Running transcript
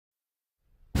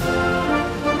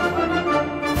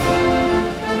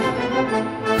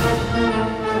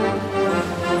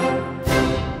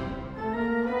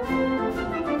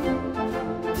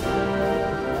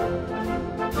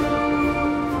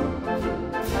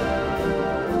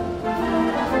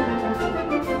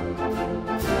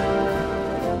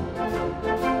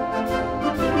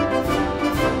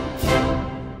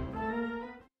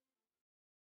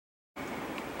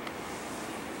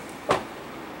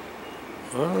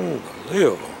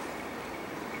Unbelievable.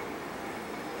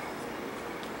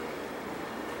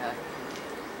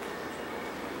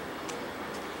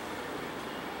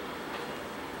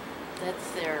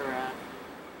 That's their,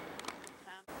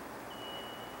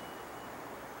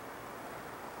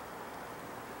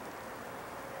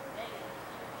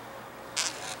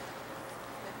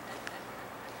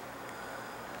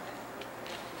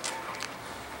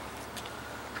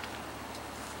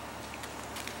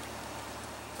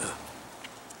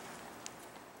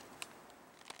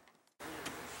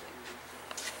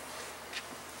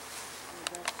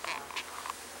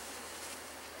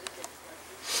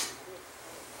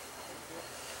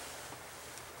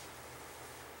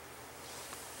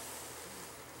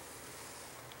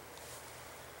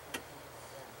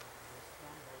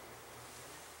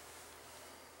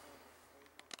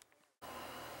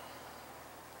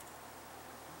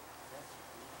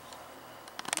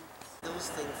 those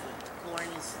things that the corn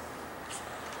is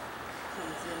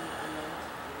comes in and then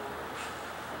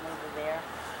from over there.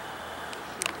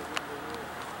 Shoot it in the wood.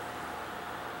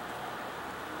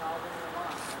 And all the way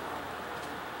along.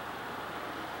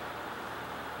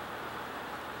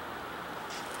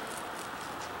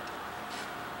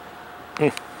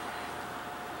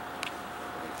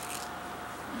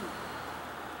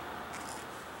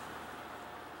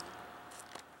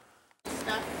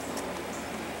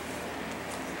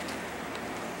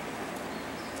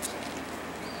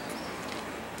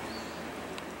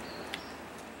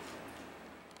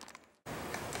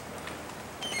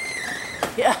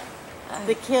 Yeah,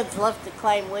 the kids love to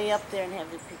climb way up there and have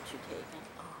the picture taken.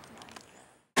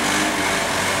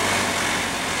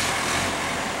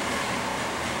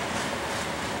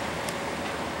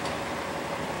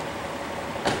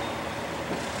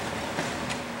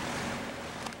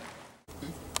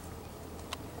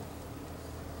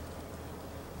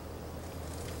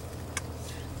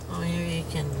 Oh, here you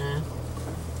can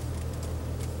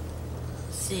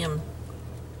see them.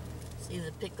 See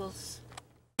the pickles?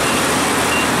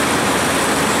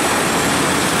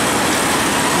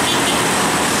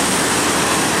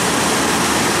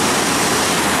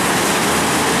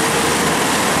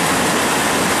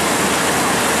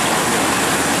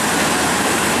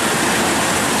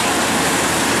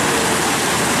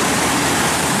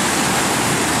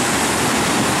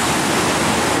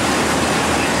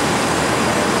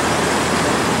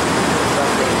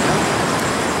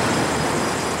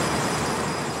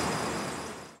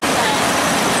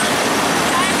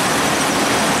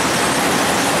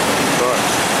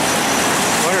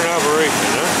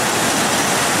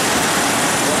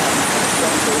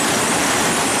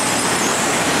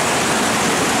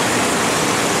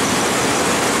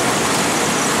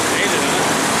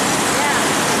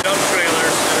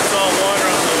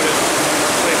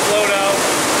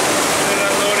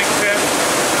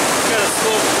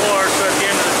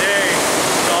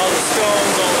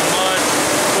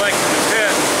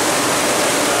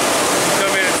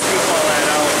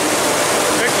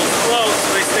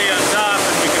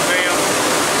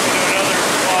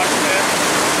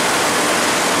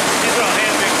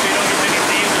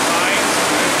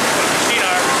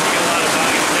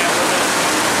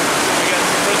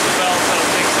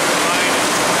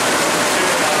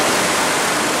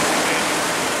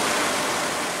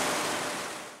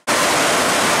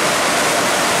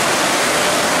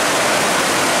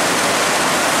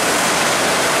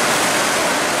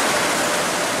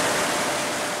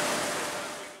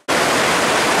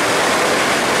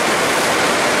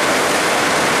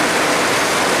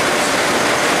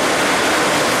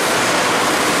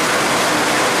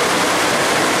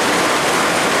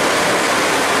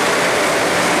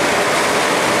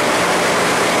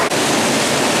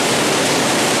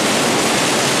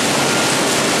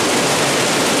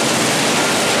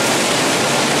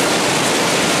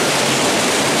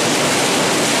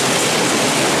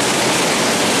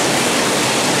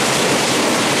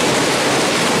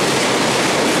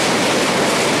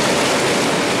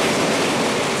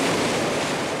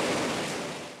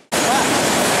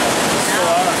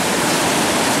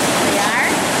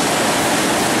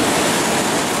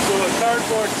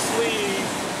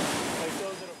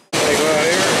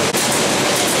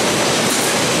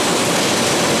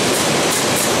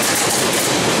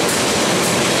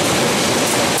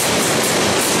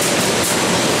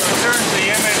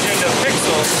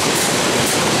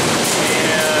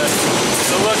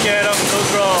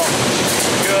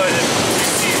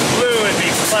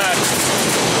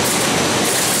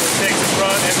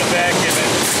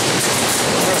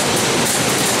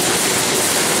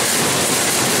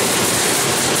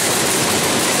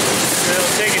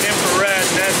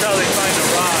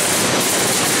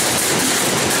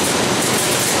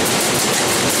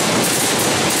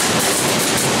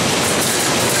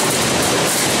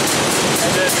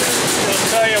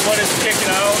 kicking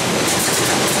out.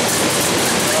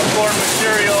 Formed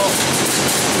material,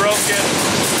 broken,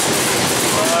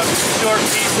 short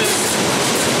pieces,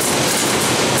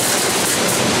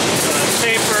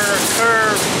 taper,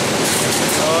 curve,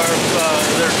 or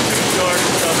they're too short,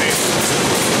 stubby.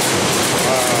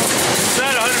 It's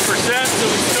not 100%, so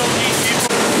we still need people.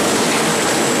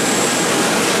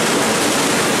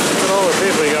 Look at all the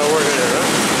people you got working here, huh?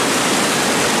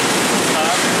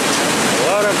 A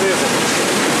lot of people.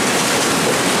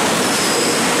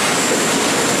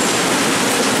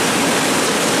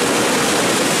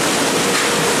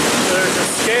 There's a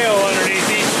scale underneath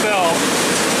each belt.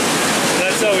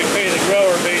 That's how we pay the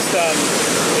grower based on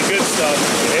the good stuff.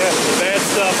 Yeah. The bad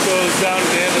stuff goes down to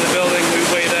the end of the building. We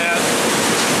weigh that.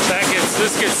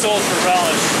 This gets sold for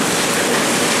relish.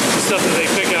 The stuff that they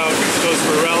pick out goes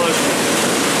for relish.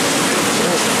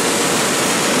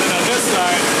 And then on this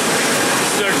side,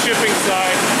 this is our shipping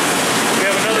side. We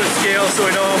have another scale so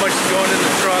we know how much is going in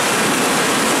the truck.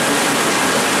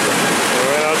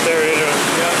 Right out there, you know.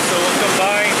 Yeah, so we'll come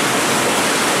by.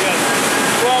 We got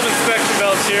 12 inspection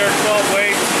belts here, 12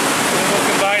 weights, and then we'll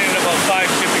combine in about 5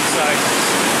 shipping sizes.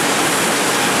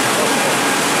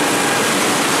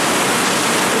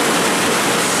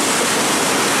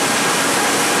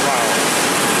 Wow.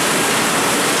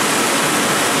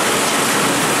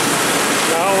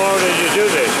 Now, how long did you do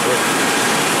this?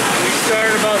 We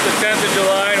started about the 10th of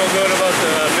July and we'll go to about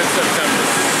the mid-September.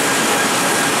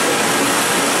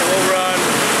 We'll run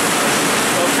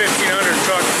about 1,500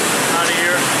 trucks out of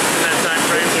here in that time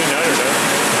frame. 1,500, huh?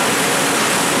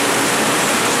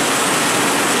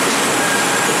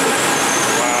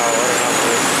 Wow, what an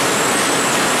operation.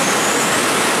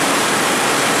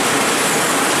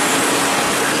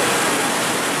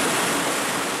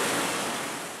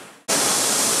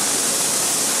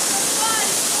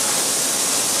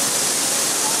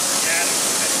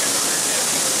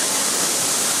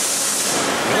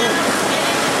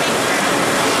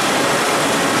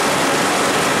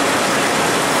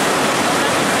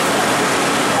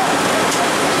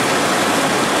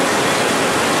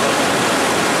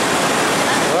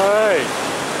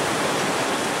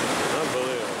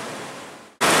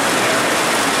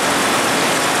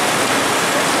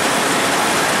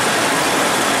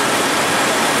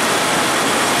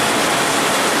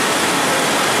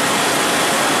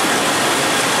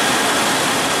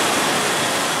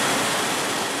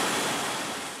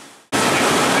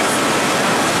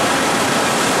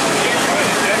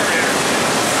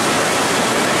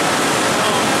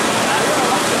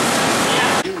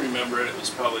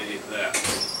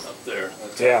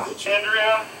 Yeah.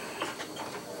 Andrea,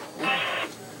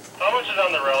 how much is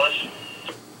on the relish?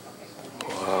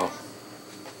 Wow.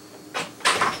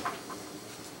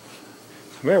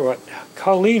 Remember what?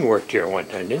 Colleen worked here one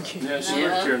time, didn't she? Yeah, she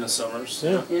worked here in the summers.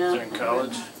 Yeah. During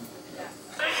college.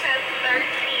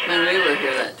 When we were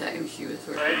here that time, she was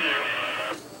working.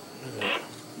 Yeah.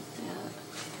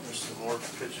 There's some more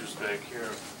pictures back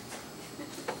here.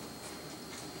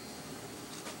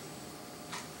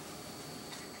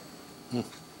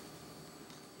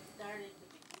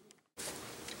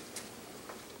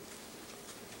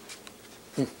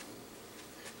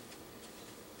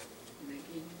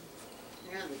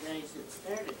 They're the guys that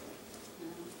started it.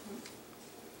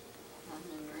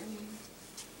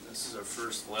 This is our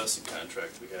first lesson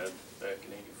contract we had back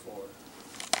in '84.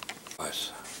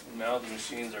 Nice. And now the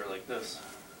machines are like this.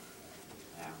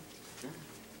 Wow.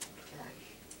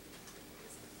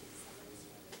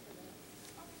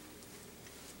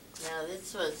 Now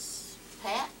this was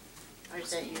Pat, or is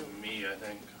that you? Me, I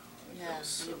think. Yeah, That was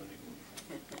 70.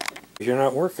 You're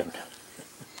not working.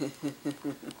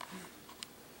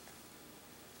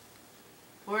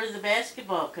 Where did the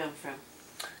basketball come from?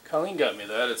 Colleen got me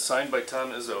that. It's signed by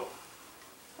Tom Izzo.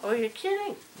 Oh, you're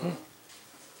kidding.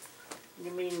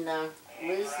 You mean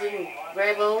Liz didn't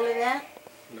grab a hold of that?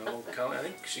 No, Colleen, I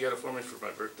think she got it for me for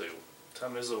my birthday.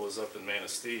 Tom Izzo was up in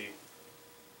Manistee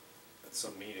at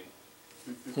some meeting.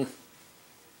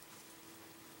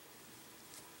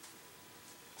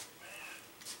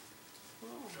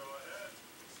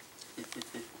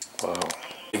 Wow.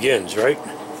 Begins, right?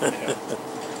 Yeah.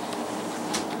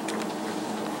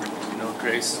 You know,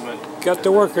 Grace is my Got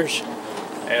the workers.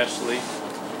 Ashley.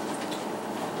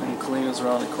 And Kalina's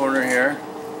around the corner here.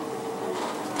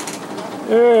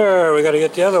 There, we got to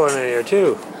get the other one in here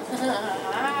too.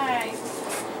 Hi.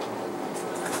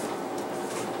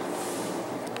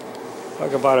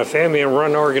 Talk about a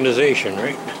family-run organization,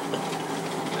 right?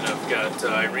 And I've got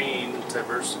Irene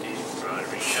Tyberski, or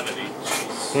Irene Kennedy.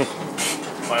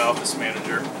 She's my office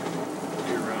manager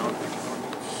year round.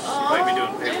 She might be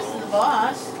doing There's payroll. the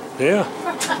boss. Yeah.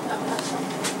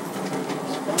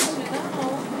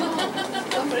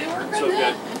 somebody work on So I've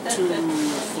that? got 2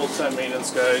 full-time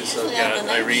maintenance guys. I've got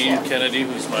Irene Kennedy,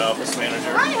 who's my office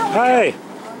manager, Hi.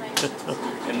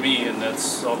 and me, and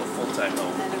that's all the full-time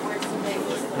help for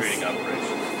the grading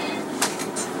operation.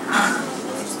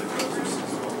 The rest of the guys are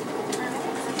seasonal.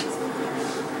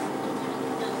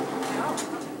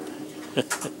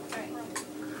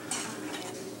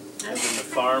 And then the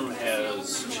farm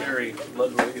has Sherry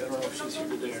Ludwig. I don't know if she's here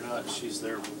today or not. She's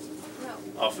their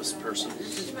office person.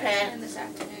 This is Pat. this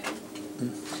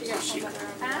afternoon. She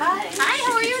Hi,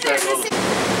 how are you track doing? all the-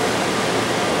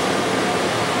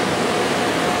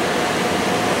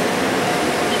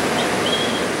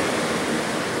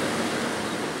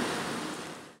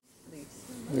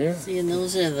 Yeah. See, and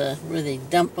those are the where they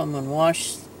dump them and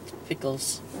wash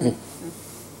pickles.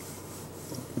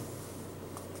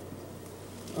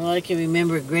 Oh, I can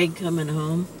remember Greg coming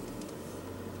home.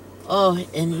 Oh,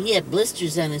 and he had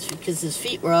blisters on his feet because his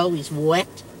feet were always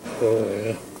wet.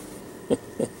 Oh, yeah.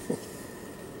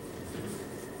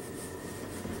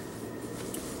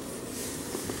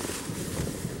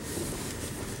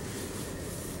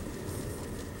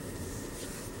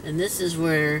 And this is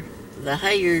where the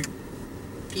hired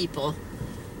people,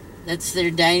 that's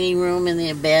their dining room, and they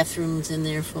have bathrooms in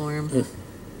there for them.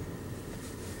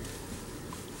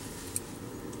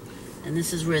 And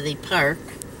this is where they park.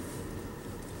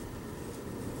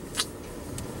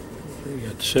 We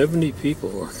got 70 people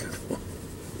working.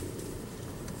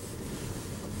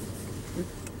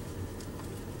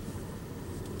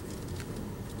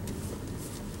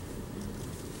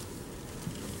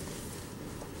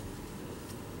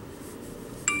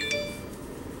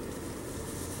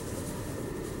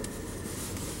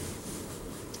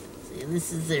 See, and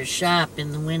this is their shop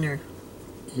in the winter.